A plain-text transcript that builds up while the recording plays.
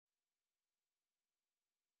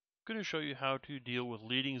I'm going to show you how to deal with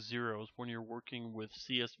leading zeros when you're working with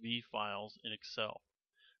CSV files in Excel.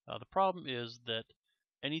 The problem is that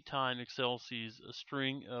anytime Excel sees a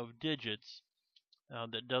string of digits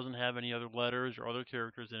that doesn't have any other letters or other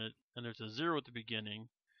characters in it, and there's a 0 at the beginning,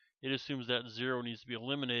 it assumes that 0 needs to be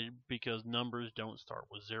eliminated because numbers don't start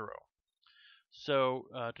with 0. So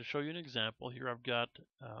to show you an example, here I've got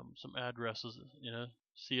some addresses in a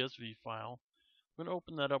CSV file. I'm going to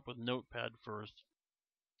open that up with Notepad first.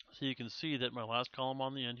 So you can see that my last column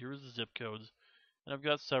on the end here is the zip codes, and I've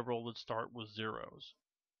got several that start with zeros.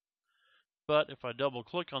 But if I double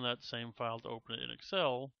click on that same file to open it in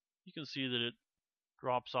Excel, you can see that it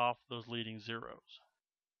drops off those leading zeros.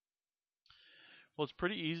 Well, it's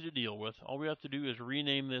pretty easy to deal with. All we have to do is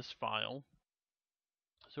rename this file.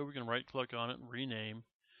 So we can right click on it and rename,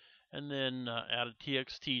 and then add a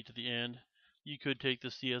txt to the end. You could take the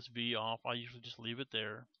CSV off. I usually just leave it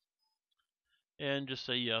there and just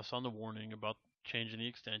say yes on the warning about changing the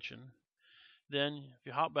extension. Then if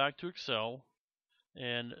you hop back to Excel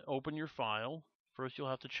and open your file, first you'll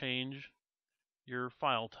have to change your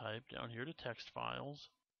file type down here to text files.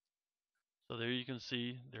 So there you can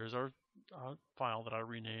see there's our file that I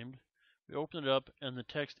renamed. We open it up and the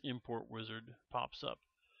text import wizard pops up.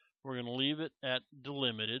 We're going to leave it at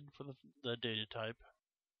delimited for the data type,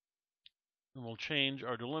 and we'll change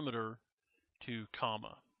our delimiter to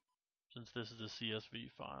comma since this is a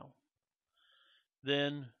CSV file.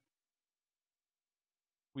 Then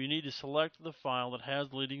we need to select the file that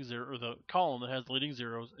has leading zero, or the column that has leading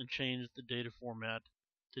zeros, and change the data format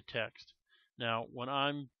to text. Now, when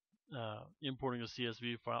I'm importing a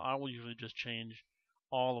CSV file, I will usually just change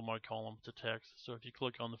all of my columns to text. So if you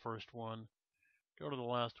click on the first one, go to the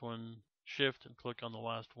last one, shift and click on the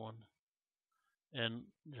last one, and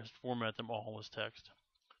just format them all as text.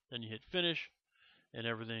 Then you hit finish, and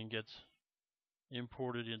everything gets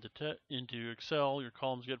imported into Excel. Your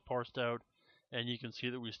columns get parsed out, and you can see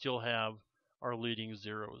that we still have our leading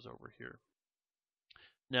zeros over here.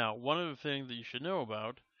 Now, one other thing that you should know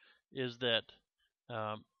about is that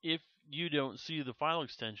if you don't see the file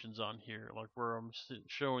extensions on here, like where I'm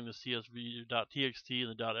showing the CSV.txt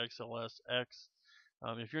and the .xlsx,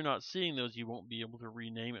 if you're not seeing those, you won't be able to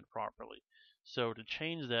rename it properly. So to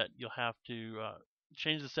change that, you'll have to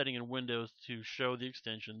change the setting in Windows to show the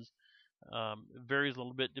extensions. It varies a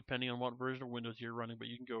little bit depending on what version of Windows you're running, but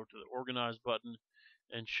you can go to the Organize button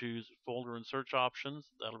and choose Folder and Search options.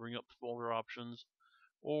 That'll bring up the folder options.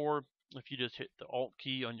 Or if you just hit the Alt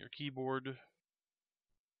key on your keyboard,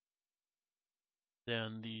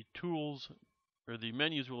 then the tools or the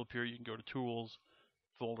menus will appear. You can go to Tools,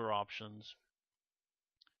 Folder Options,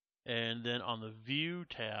 and then on the View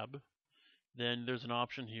tab, then there's an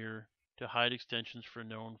option here to hide extensions for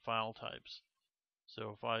known file types.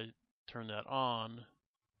 So if I turn that on,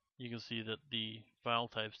 you can see that the file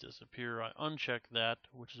types disappear. I uncheck that,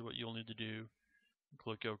 which is what you'll need to do.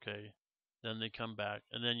 Click OK. Then they come back,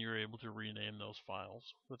 and then you're able to rename those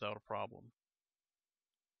files without a problem.